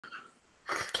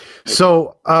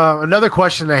So another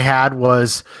question I had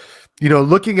was,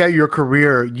 looking at your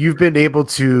career, you've been able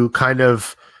to kind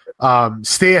of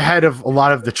stay ahead of a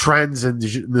lot of the trends in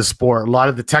the sport, a lot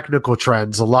of the technical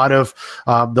trends, a lot of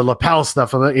the lapel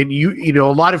stuff, and a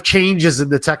lot of changes in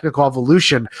the technical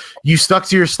evolution. You stuck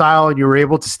to your style and you were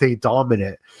able to stay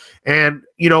dominant. And,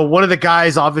 one of the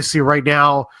guys obviously right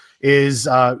now is,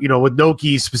 with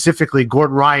Nogi specifically,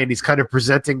 Gordon Ryan. He's kind of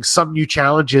presenting some new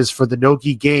challenges for the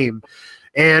Nogi game.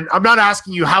 And I'm not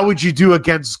asking you how would you do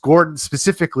against Gordon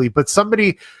specifically, but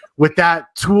somebody with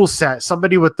that tool set,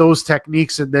 somebody with those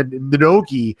techniques, and then the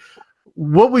Nogi,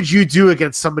 what would you do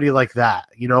against somebody like that?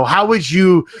 How would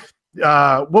you,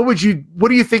 what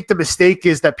do you think the mistake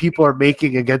is that people are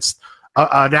making against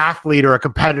an athlete or a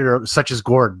competitor such as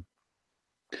Gordon?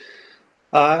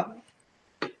 I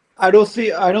don't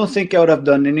think I would have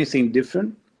done anything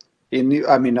different.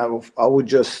 I would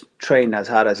just train as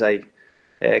hard as I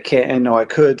can. I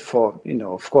could for,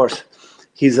 of course,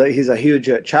 he's a huge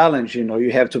challenge.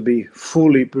 You have to be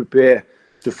fully prepared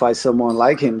to fight someone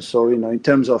like him. So, in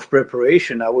terms of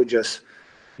preparation, I would just,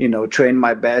 train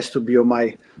my best to be on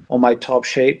my top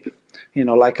shape.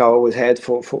 Like I always had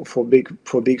for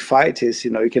big fights. Is,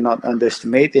 you cannot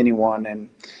underestimate anyone. And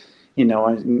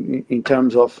in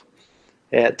terms of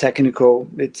technical,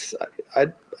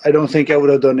 I don't think I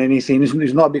would have done anything.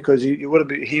 It's not because it would have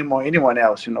been him or anyone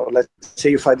else. Let's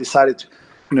say if I decided,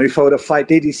 if I would have fight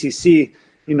ADCC,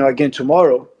 again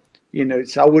tomorrow,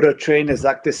 I would have trained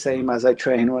exactly the same as I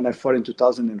trained when I fought in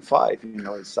 2005.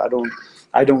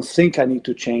 I don't think I need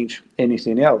to change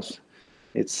anything else.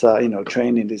 It's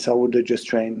training this. I would have just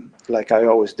trained like I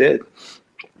always did.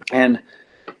 And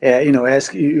you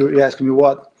ask me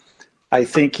what I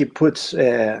think he puts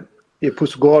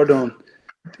Gordon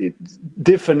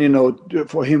different,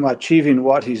 for him achieving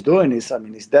what he's doing is,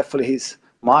 it's definitely his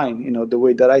mind, the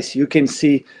way that I see. You can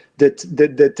see the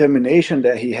determination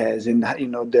that he has, and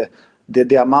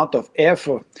the amount of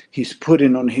effort he's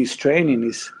putting on his training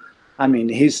is, I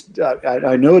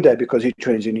know that because he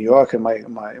trains in New York and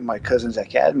my cousin's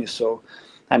academy. So,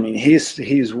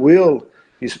 his will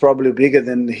is probably bigger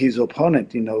than his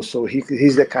opponent, so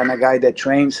he's the kind of guy that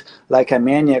trains like a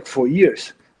maniac for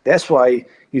years. That's why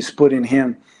he's putting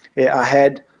him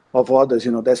ahead of others.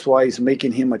 That's why he's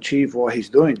making him achieve what he's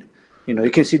doing.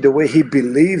 You can see the way he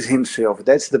believes himself.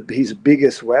 That's his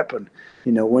biggest weapon.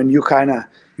 When you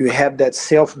have that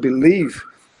self-belief,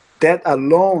 that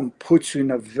alone puts you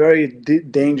in a very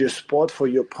dangerous spot for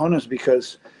your opponents,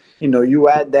 because you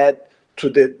add that to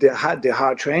the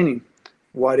hard training.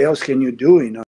 What else can you do?